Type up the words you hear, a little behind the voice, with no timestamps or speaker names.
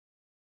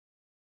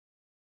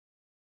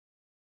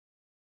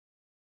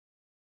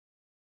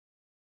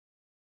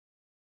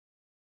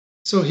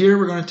So here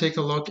we're going to take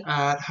a look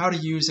at how to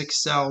use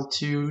Excel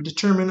to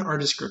determine our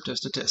descriptive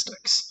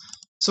statistics.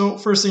 So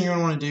first thing you're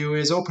going to want to do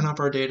is open up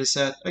our data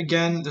set.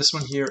 Again, this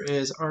one here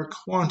is our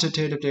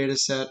quantitative data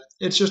set.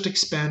 It's just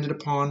expanded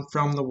upon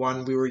from the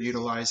one we were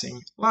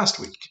utilizing last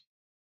week.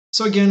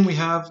 So again, we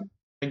have,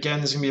 there's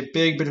going to be a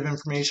big bit of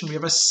information. We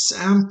have a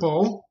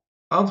sample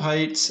of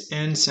heights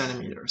in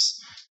centimeters.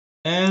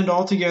 And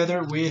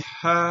altogether, we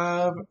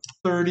have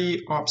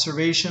 30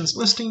 observations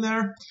listing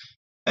there.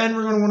 And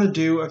we're going to want to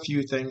do a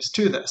few things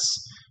to this.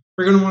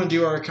 We're going to want to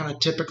do our kind of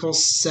typical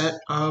set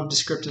of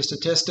descriptive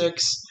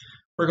statistics.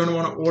 We're going to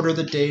want to order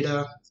the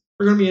data.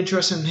 We're going to be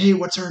interested in, hey,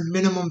 what's our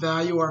minimum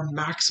value, our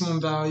maximum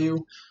value?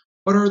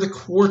 What are the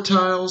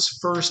quartiles,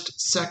 first,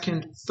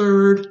 second,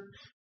 third?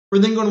 We're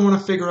then going to want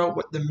to figure out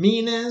what the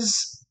mean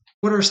is,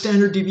 what our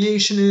standard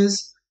deviation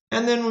is,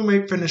 and then we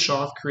might finish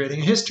off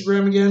creating a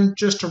histogram again,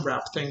 just to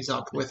wrap things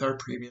up with our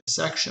previous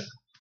section.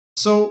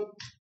 So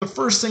the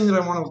first thing that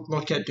I want to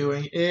look at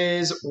doing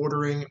is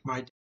ordering my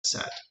data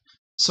set.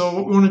 So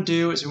what we want to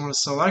do is we want to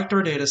select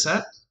our data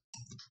set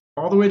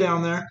all the way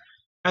down there,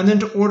 and then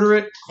to order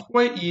it,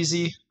 quite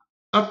easy,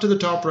 up to the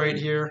top right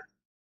here,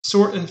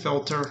 sort and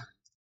filter.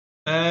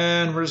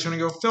 And we're just going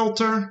to go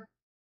filter.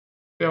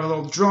 We have a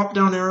little drop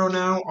down arrow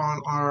now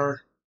on our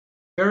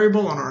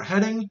variable, on our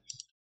heading.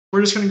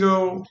 We're just going to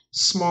go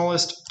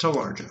smallest to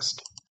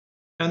largest.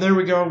 And there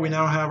we go, we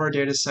now have our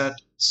data set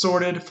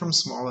sorted from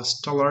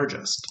smallest to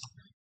largest.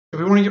 If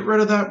we want to get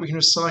rid of that, we can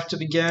just select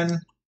it again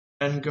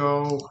and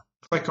go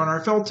click on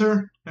our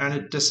filter, and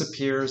it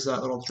disappears,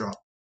 that little drop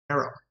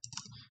arrow.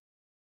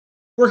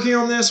 Working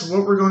on this,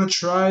 what we're going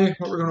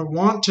to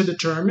want to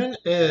determine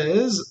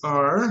is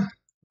our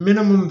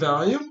minimum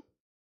value,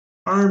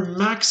 our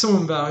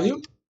maximum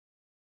value,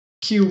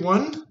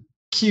 Q1,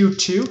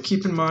 Q2,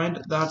 keep in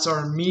mind that's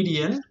our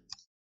median.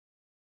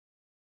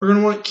 We're going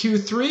to want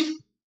Q3,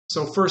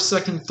 so first,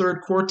 second,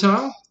 third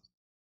quartile.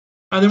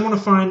 I then want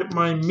to find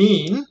my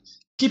mean.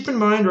 Keep in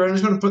mind, right, I'm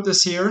just going to put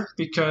this here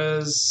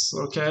because,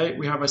 okay,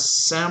 we have a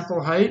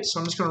sample height. So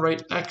I'm just going to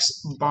write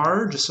X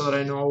bar just so that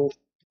I know,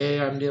 hey,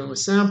 I'm dealing with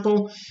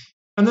sample.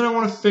 And then I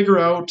want to figure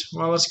out,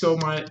 well, let's go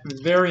my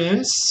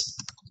variance.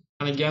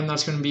 And again,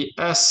 that's going to be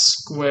S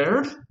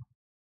squared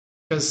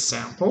because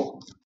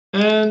sample.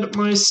 And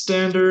my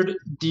standard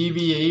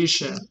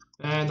deviation.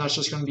 And that's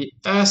just going to be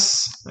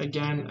S,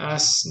 again,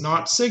 S,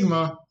 not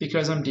sigma,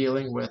 because I'm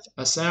dealing with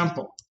a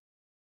sample.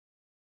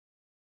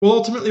 We'll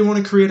ultimately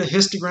want to create a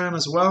histogram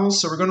as well,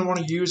 so we're going to want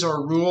to use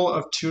our rule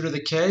of 2 to the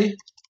k.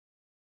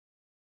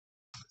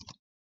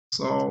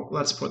 So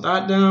let's put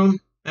that down,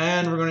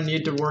 and we're going to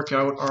need to work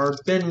out our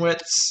bin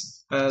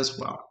widths as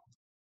well.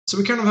 So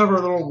we kind of have our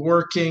little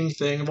working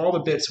thing of all the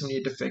bits we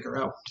need to figure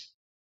out.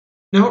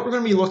 Now what we're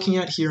going to be looking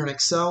at here in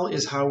Excel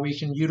is how we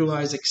can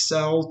utilize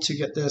Excel to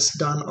get this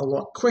done a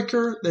lot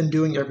quicker than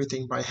doing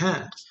everything by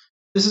hand.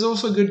 This is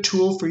also a good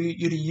tool for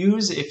you to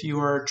use if you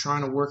are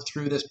trying to work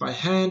through this by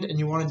hand and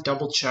you want to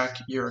double check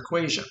your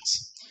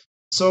equations.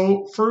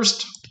 So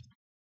first,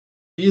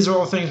 these are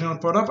all the things I'm going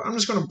to put up. I'm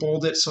just going to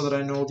bold it so that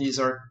I know these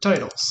are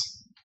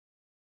titles.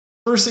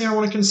 First thing I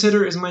want to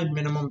consider is my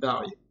minimum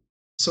value.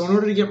 So in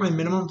order to get my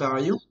minimum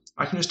value,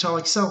 I can just tell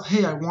Excel,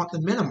 hey, I want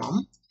the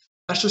minimum.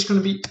 That's just going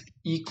to be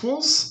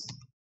equals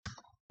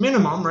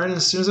minimum, right? And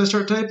as soon as I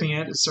start typing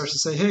it, it starts to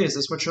say, hey, is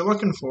this what you're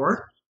looking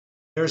for?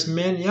 There's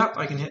min, yep,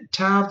 I can hit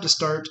tab to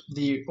start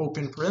the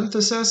open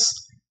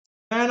parenthesis,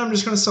 and I'm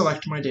just going to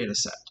select my data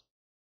set.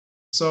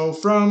 So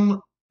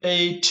from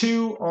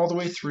A2 all the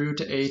way through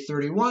to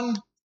A31,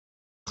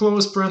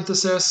 close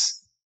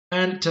parenthesis,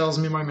 and it tells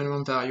me my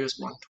minimum value is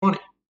 120.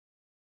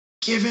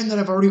 Given that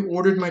I've already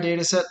ordered my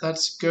data set,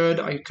 that's good.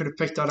 I could have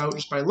picked that out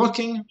just by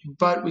looking,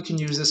 but we can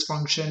use this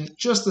function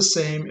just the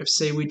same if,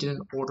 say, we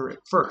didn't order it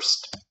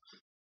first.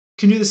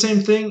 Can do the same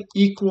thing,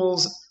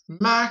 equals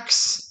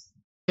max,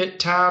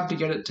 hit tab to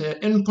get it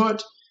to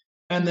input,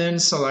 and then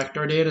select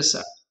our data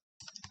set.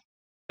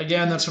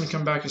 Again, that's going to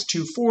come back as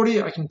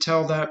 240. I can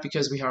tell that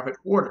because we have it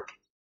ordered.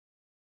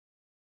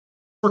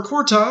 For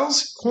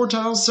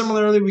quartiles,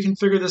 similarly, we can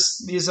figure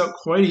these out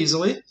quite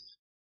easily.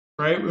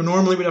 Right?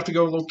 Normally we'd have to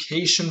go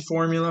location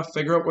formula,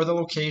 figure out where the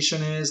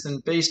location is, then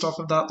based off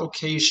of that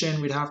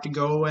location, we'd have to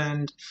go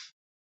and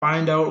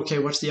find out, okay,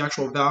 what's the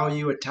actual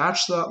value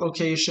attached to that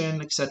location,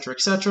 etc.,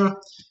 etc.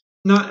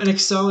 Not in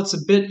Excel, it's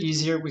a bit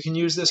easier. We can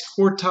use this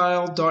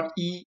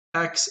quartile.exc,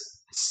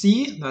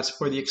 that's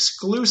for the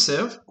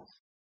exclusive,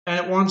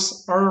 and it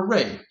wants our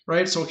array,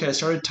 right? So, okay, I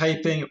started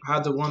typing,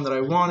 had the one that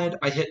I wanted,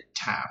 I hit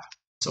tab.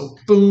 So,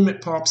 boom,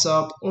 it pops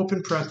up,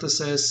 open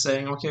parenthesis,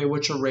 saying, okay,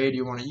 which array do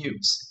you want to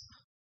use?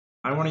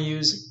 I want to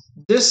use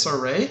this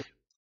array,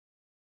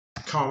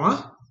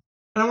 comma,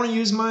 and I want to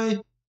use my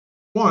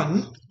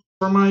 1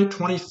 for my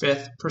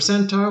 25th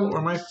percentile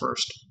or my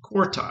first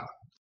quartile.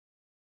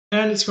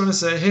 And it's going to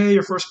say, hey,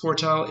 your first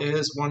quartile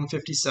is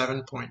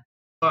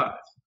 157.5.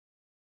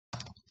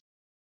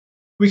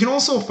 We can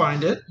also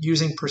find it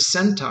using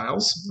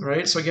percentiles,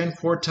 right? So again,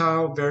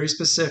 quartile, very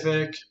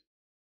specific.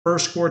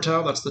 First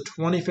quartile, that's the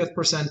 25th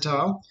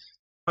percentile.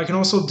 I can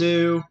also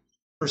do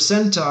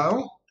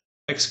percentile.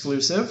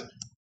 exclusive.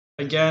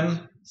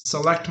 Again,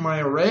 select my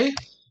array.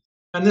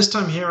 And this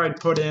time here, I'd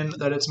put in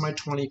that it's my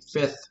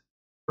 25th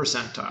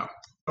percentile.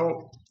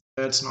 Oh,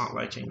 it's not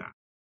liking that.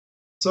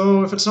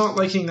 So if it's not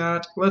liking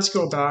that, let's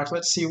go back.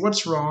 Let's see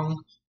what's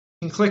wrong.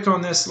 You can click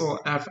on this little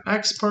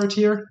FX part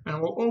here,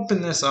 and we'll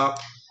open this up,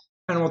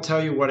 and we'll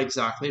tell you what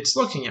exactly it's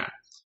looking at.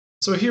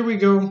 So here we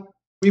go.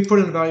 We put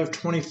in a value of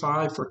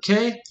 25 for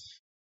K.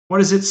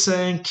 What is it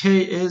saying?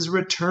 K is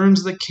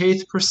returns the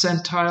kth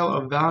percentile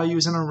of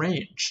values in a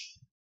range.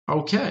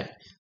 Okay.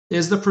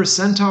 Is the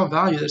percentile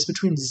value that's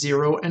between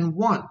 0 and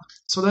 1.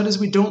 So that is,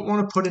 we don't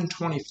want to put in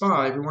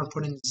 25, we want to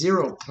put in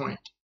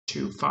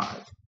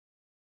 0.25.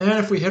 And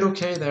if we hit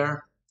OK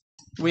there,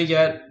 we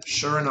get,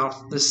 sure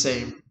enough, the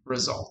same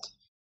result.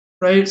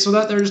 Right? So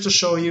that there just to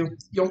show you,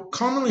 you'll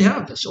commonly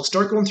have this. You'll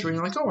start going through and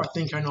you're like, oh, I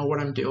think I know what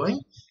I'm doing.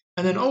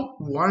 And then, oh,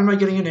 why am I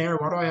getting an error?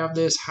 Why do I have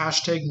this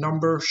hashtag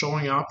number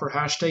showing up or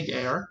hashtag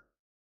error?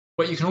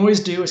 What you can always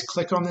do is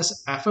click on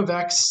this f of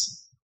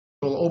x.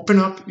 It will open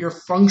up your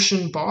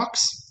function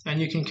box,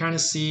 and you can kind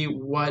of see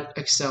what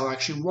Excel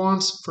actually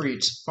wants for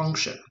each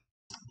function.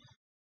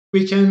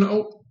 We can,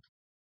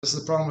 this is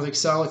the problem with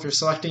Excel. If you're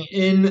selecting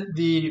in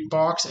the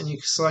box and you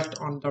select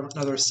on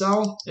another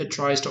cell, it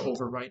tries to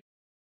overwrite.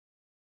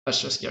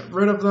 Let's just get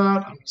rid of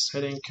that. I'm just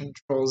hitting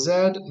Control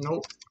Z.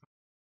 Nope.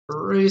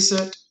 Erase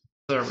it.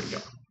 There we go.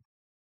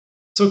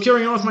 So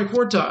carrying on with my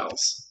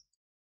quartiles.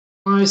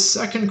 My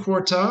second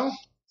quartile,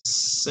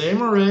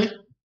 same array.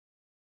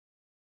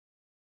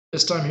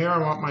 This time here, I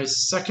want my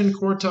second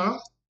quartile.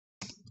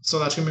 So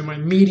that's going to be my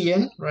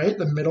median, right?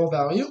 The middle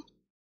value.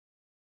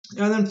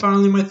 And then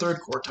finally, my third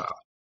quartile.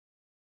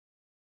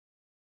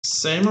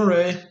 Same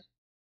array.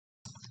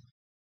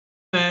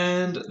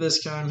 And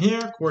this time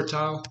here,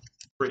 quartile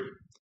 3.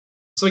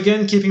 So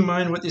again, keeping in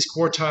mind what these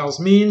quartiles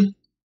mean.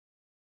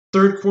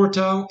 Third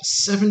quartile,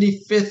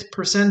 75th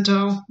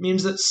percentile,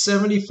 means that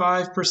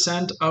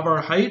 75% of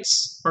our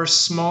heights are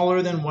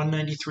smaller than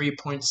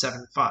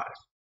 193.75.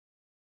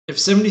 If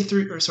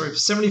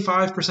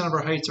 75% of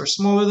our heights are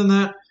smaller than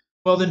that,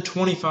 well then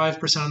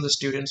 25% of the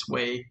students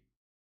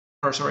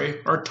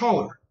are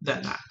taller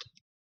than that.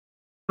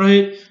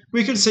 Right?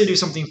 We could say do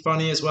something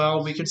funny as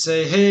well. We could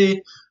say,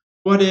 hey,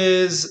 what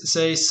is,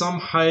 say, some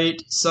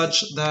height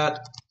such that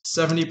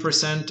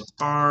 70%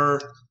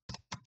 are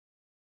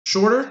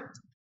shorter?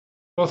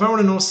 Well, if I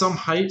want to know some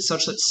height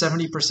such that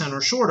 70%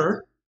 are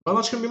shorter, well,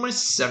 that's going to be my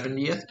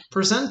 70th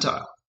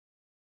percentile.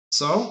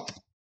 So,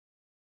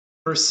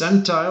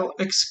 percentile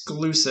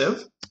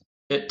exclusive,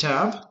 hit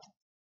tab.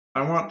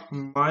 I want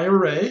my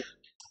array,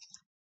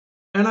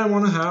 and I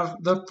want to have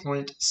the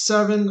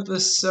 0.7, the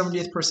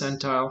 70th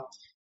percentile,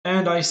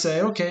 and I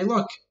say, okay,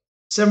 look,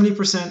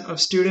 70% of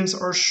students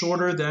are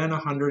shorter than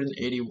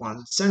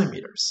 181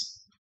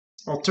 centimeters.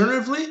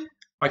 Alternatively,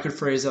 I could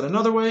phrase that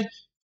another way,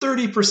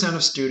 30%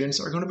 of students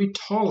are going to be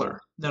taller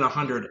than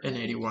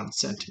 181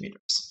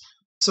 centimeters.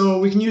 So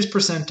we can use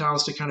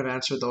percentiles to kind of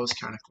answer those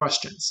kind of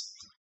questions.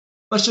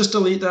 Let's just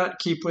delete that,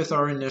 keep with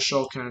our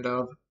initial kind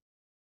of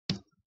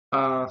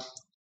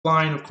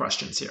line of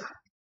questions here.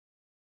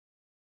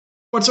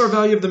 What's our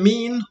value of the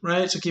mean,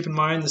 right? So keep in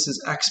mind, this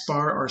is x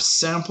bar, our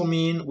sample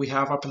mean. We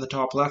have up in the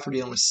top left, we're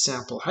dealing with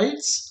sample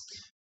heights.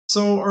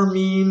 So our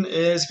mean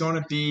is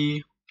going to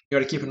be, you got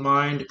to keep in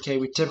mind, okay,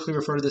 we typically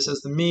refer to this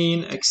as the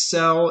mean.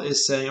 Excel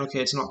is saying,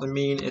 okay, it's not the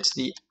mean, it's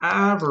the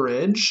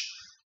average.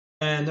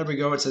 And there we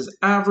go, it says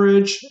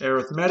average,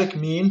 arithmetic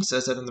mean, it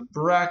says that in the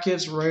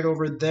brackets right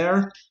over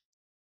there.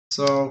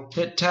 So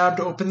hit tab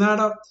to open that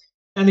up.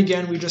 And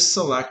again, we just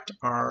select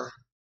our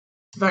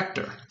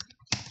vector.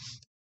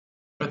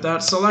 With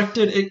that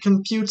selected, it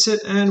computes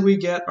it, and we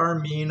get our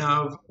mean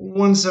of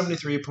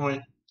 173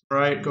 point,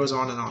 right? Goes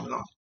on and on and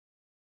on.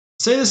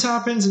 Say this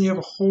happens and you have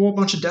a whole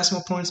bunch of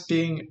decimal points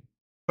being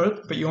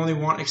put, but you only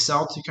want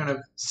Excel to kind of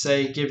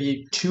say, give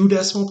you 2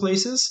 decimal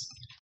places.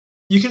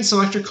 You can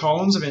select your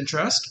columns of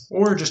interest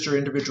or just your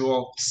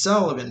individual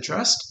cell of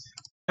interest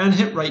and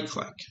hit right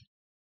click.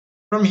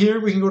 From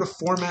here, we can go to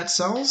format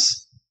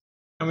cells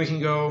and we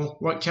can go,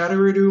 what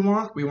category do we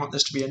want? We want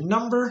this to be a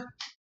number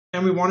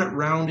and we want it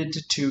rounded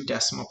to 2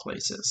 decimal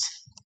places.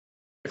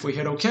 If we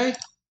hit OK,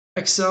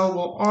 Excel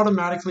will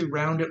automatically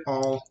round it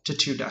all to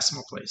 2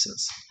 decimal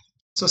places.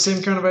 So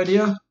same kind of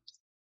idea,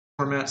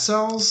 format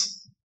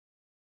cells,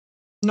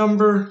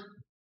 number,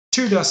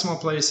 2 decimal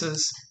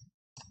places,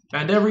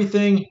 and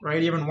everything,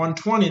 right, even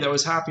 120 that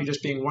was happy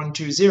just being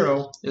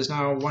 120 is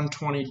now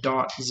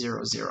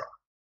 120.00.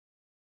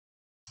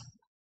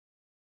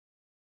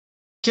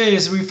 Okay,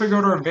 so we figure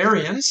out our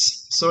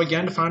variance. So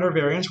again, to find our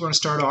variance, we're going to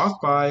start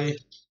off by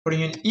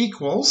putting in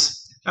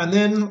equals, and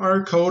then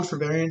our code for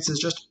variance is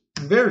just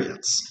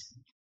variance.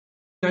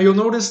 Now you'll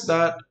notice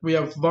that we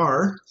have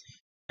var,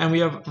 and we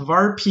have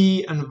var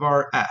p and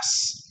var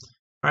s.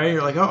 Right?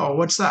 You're like, uh-oh,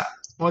 what's that?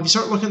 Well, if you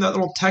start looking at that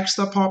little text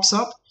that pops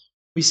up,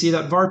 we see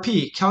that var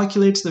p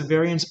calculates the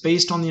variance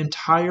based on the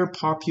entire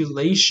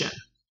population.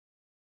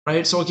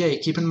 Right? So, okay,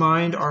 keep in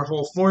mind our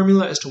whole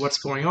formula as to what's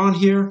going on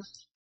here.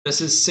 This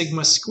is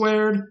sigma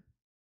squared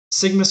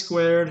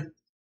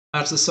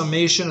That's the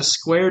summation of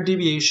squared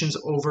deviations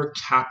over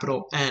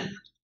capital N.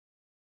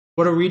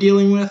 What are we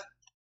dealing with?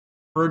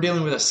 We're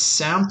dealing with a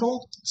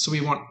sample, so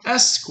we want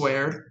S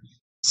squared,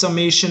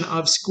 summation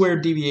of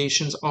squared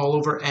deviations all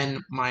over N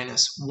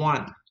minus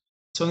 1.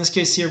 So in this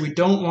case here, we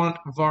don't want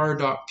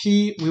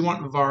var.p, we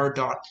want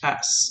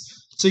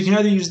var.s. So you can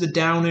either use the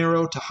down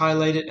arrow to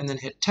highlight it and then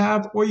hit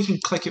tab, or you can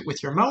click it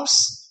with your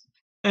mouse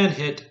and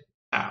hit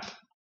tab.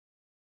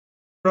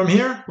 From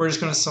here, we're just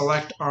going to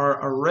select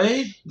our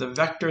array, the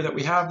vector that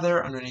we have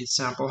there underneath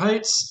sample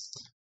heights,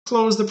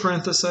 close the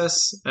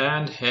parenthesis,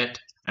 and hit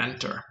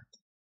enter.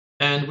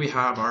 And we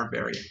have our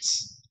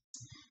variance.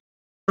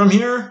 From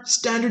here,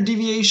 standard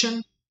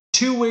deviation,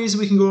 two ways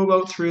we can go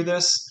about through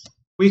this.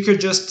 We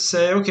could just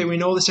say, okay, we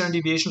know the standard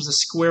deviation is the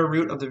square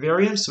root of the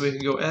variance, so we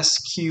could go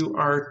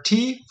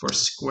SQRT for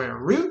square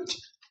root,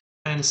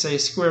 and say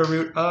square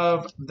root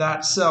of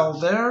that cell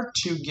there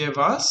to give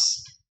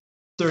us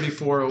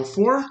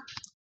 3404.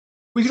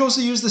 We could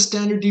also use the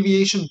standard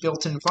deviation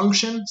built-in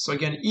function, so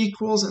again,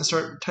 equals, and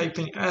start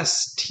typing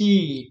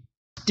STD.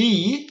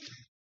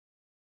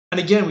 And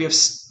again, we have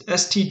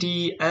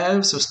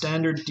STD-EV, so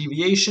standard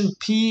deviation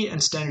P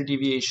and standard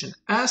deviation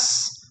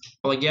S.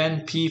 Well,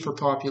 again, P for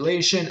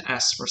population,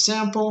 S for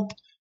sample.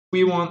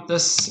 We want the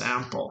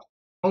sample.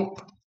 Oh,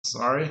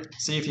 sorry.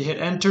 See, if you hit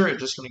enter,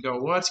 it's just going to go,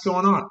 what's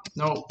going on?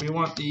 No, we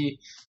want the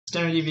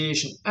standard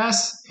deviation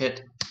S.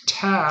 Hit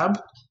tab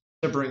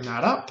to bring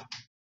that up.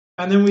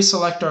 And then we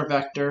select our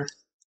vector,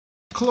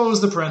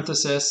 close the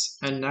parenthesis,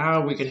 and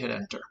now we can hit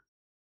enter.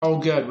 Oh,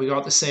 good. We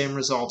got the same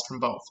result from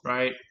both,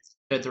 right?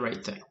 Did the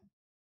right thing.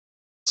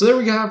 So there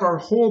we have our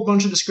whole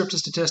bunch of descriptive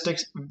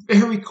statistics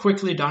very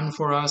quickly done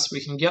for us.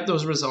 We can get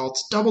those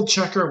results, double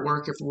check our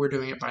work if we're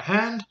doing it by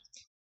hand.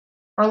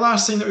 Our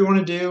last thing that we want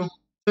to do,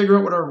 figure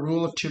out what our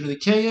rule of 2 to the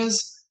k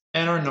is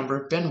and our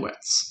number of bin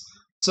widths.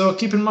 So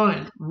keep in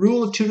mind,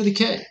 rule of 2 to the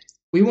k.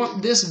 We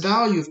want this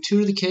value of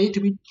 2 to the k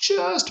to be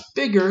just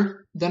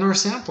bigger than our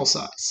sample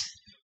size.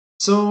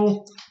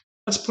 So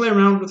let's play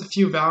around with a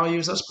few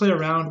values. Let's play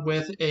around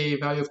with a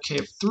value of k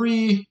of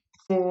 3,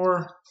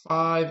 4,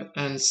 5,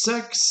 and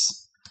 6.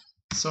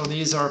 So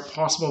these are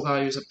possible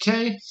values of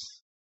k.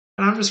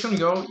 And I'm just going to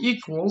go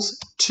equals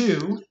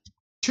 2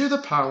 to the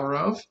power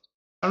of,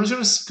 I'm just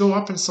going to go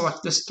up and select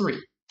this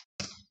 3.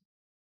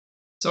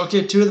 So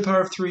okay, 2 to the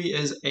power of 3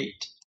 is 8.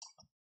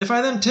 If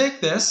I then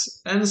take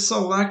this and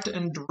select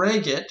and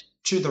drag it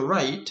to the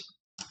right,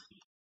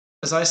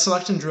 as I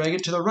select and drag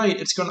it to the right,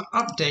 it's going to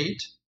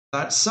update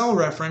that cell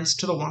reference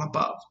to the one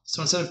above.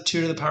 So instead of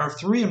 2 to the power of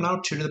 3, I'm now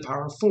 2 to the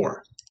power of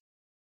 4.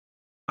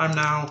 I'm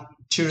now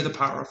 2 to the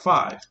power of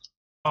 5.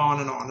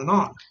 On and on and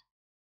on.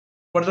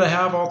 What did I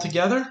have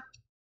altogether?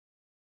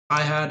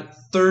 I had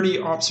 30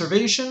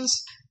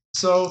 observations,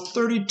 so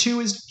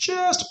 32 is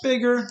just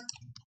bigger,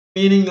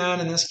 meaning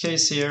that in this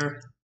case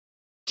here,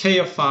 k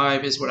of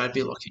 5 is what I'd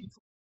be looking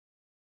for.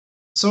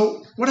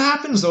 So what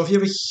happens though if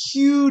you have a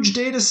huge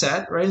data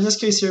set, right? In this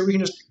case here, we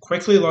can just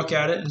quickly look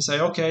at it and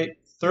say, okay,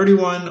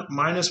 31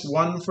 minus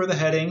 1 for the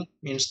heading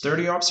means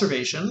 30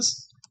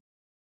 observations.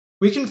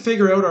 We can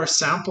figure out our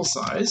sample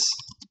size.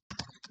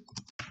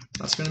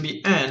 That's going to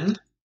be n.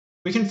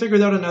 We can figure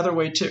that out another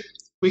way too.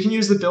 We can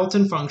use the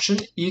built-in function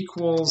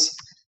equals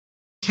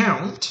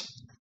count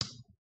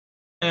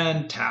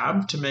and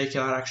tab to make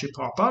that actually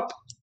pop up.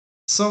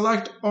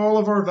 Select all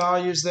of our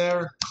values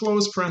there,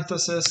 close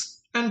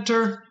parenthesis,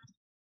 enter,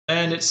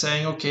 and it's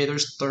saying, okay,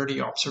 there's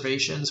 30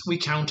 observations. We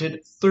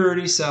counted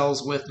 30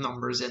 cells with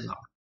numbers in them.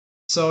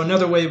 So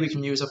another way we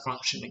can use a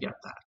function to get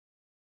that.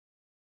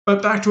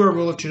 But back to our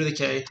rule of 2 to the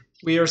k,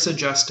 we are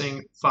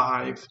suggesting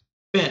 5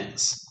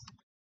 bins.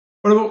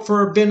 What about for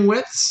our bin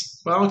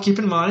widths? Well, keep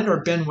in mind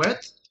our bin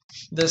width,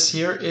 this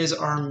here is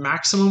our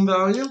maximum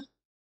value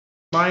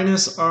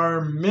minus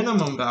our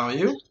minimum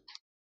value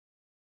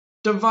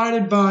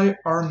divided by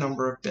our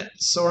number of bins.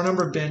 So our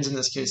number of bins in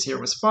this case here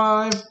was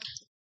 5.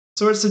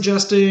 So it's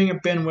suggesting a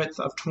bin width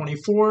of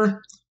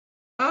 24.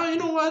 You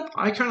know what?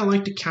 I kind of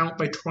like to count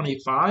by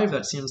 25.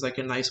 That seems like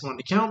a nice one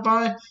to count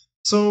by.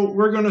 So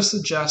we're going to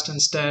suggest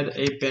instead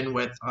a bin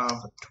width of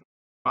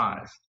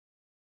 25.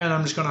 And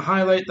I'm just going to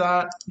highlight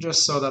that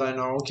just so that I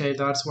know, okay,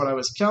 that's what I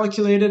was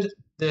calculated.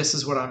 This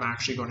is what I'm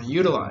actually going to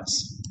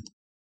utilize.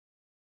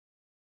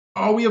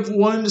 Oh, we have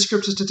one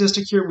descriptive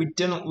statistic here we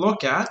didn't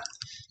look at,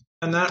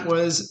 and that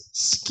was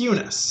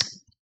skewness.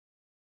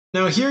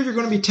 Now here you're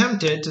going to be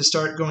tempted to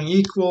start going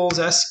equals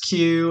SQ, and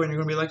you're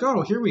going to be like,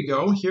 oh, here we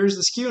go. Here's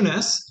the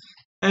skewness.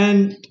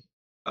 And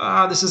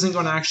this isn't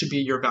going to actually be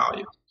your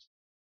value.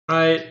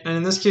 Right, and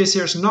in this case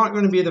here, it's not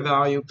going to be the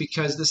value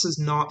because this is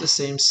not the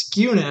same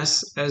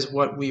skewness as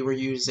what we were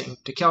using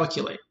to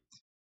calculate.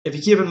 If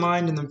you keep in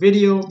mind in the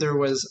video, there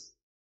was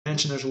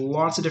mentioned there's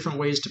lots of different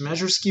ways to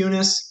measure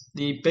skewness.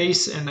 The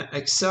base in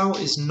Excel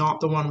is not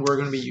the one we're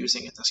going to be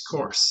using in this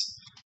course.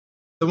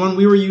 The one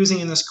we were using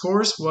in this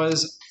course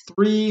was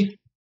 3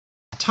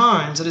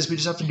 times, that is, we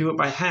just have to do it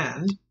by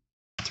hand,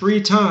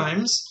 3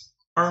 times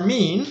our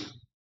mean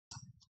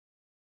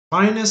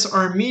minus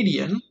our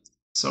median.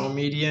 So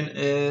median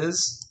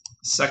is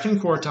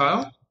second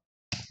quartile.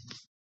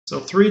 So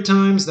 3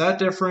 times that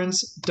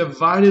difference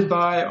divided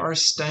by our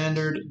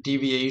standard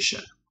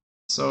deviation.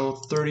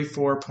 So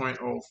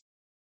 34.0.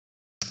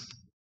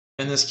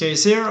 In this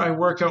case here, I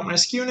work out my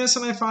skewness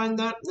and I find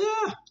that,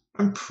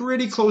 I'm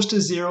pretty close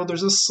to 0.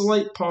 There's a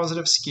slight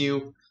positive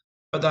skew,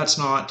 but that's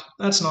not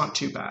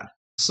too bad.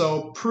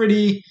 So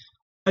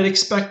I'd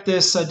expect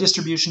this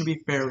distribution to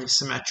be fairly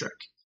symmetric.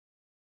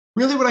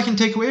 Really what I can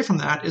take away from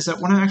that is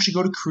that when I actually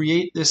go to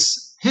create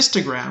this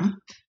histogram,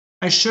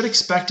 I should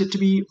expect it to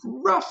be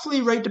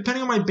roughly right,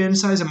 depending on my bin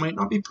size, it might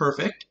not be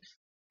perfect,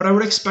 but I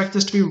would expect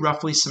this to be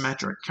roughly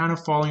symmetric, kind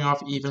of falling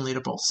off evenly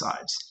to both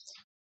sides.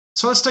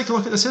 So let's take a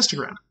look at this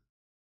histogram.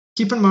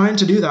 Keep in mind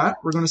to do that,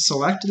 we're going to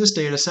select this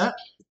data set.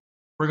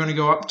 We're going to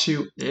go up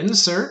to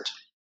Insert,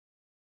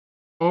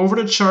 over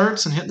to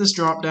Charts and hit this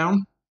drop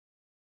down.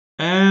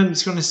 And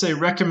it's going to say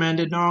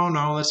recommended.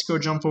 No, let's go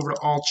jump over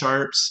to All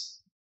Charts,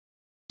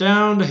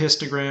 down to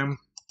Histogram,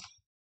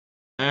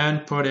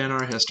 and put in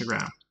our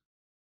histogram.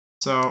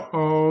 So,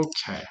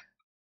 okay.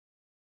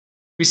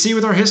 We see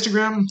with our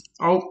histogram,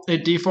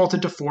 it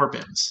defaulted to 4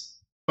 bins,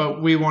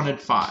 but we wanted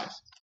 5.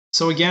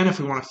 So again, if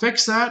we want to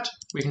fix that,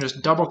 we can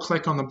just double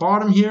click on the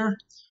bottom here.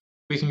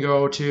 We can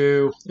go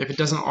to, if it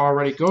doesn't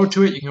already go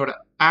to it, you can go to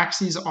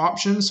Axes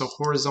option, so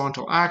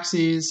horizontal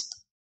axes,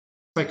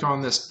 click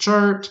on this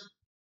chart,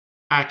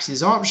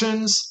 Axes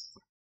options,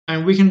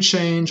 and we can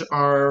change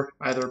our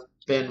either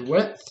bin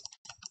width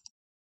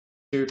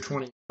to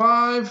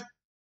 25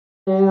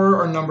 or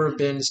our number of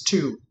bins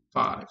to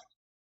 5.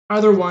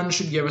 Either one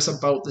should give us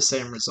about the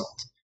same result.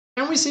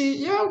 And we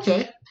see,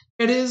 okay,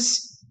 it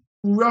is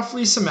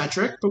roughly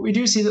symmetric, but we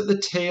do see that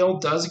the tail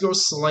does go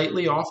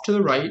slightly off to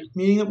the right,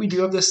 meaning that we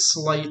do have this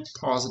slight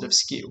positive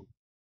skew.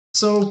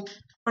 So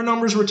our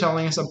numbers were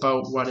telling us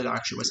about what it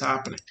actually was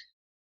happening.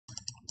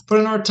 Put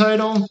in our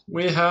title,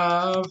 we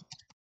have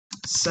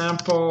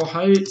sample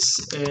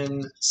heights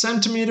in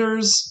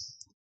centimeters.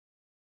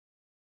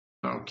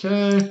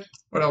 Okay,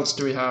 what else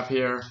do we have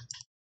here?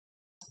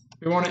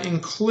 We want to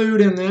include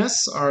in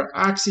this our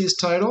axes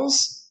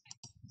titles.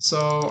 So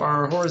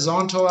our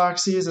horizontal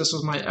axes, this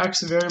was my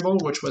x variable,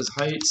 which was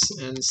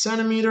heights in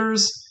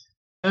centimeters.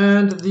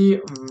 And the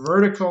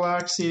vertical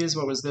axes,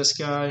 what was this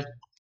guy?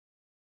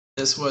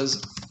 This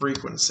was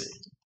frequency.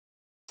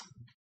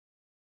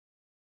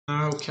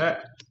 Okay.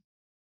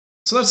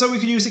 So that's how we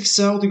could use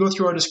Excel to go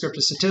through our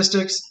descriptive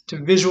statistics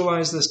to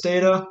visualize this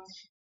data.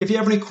 If you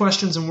have any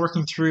questions in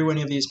working through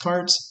any of these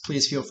parts,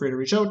 please feel free to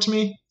reach out to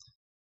me.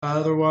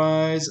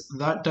 Otherwise,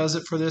 that does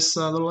it for this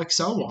little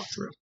Excel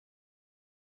walkthrough.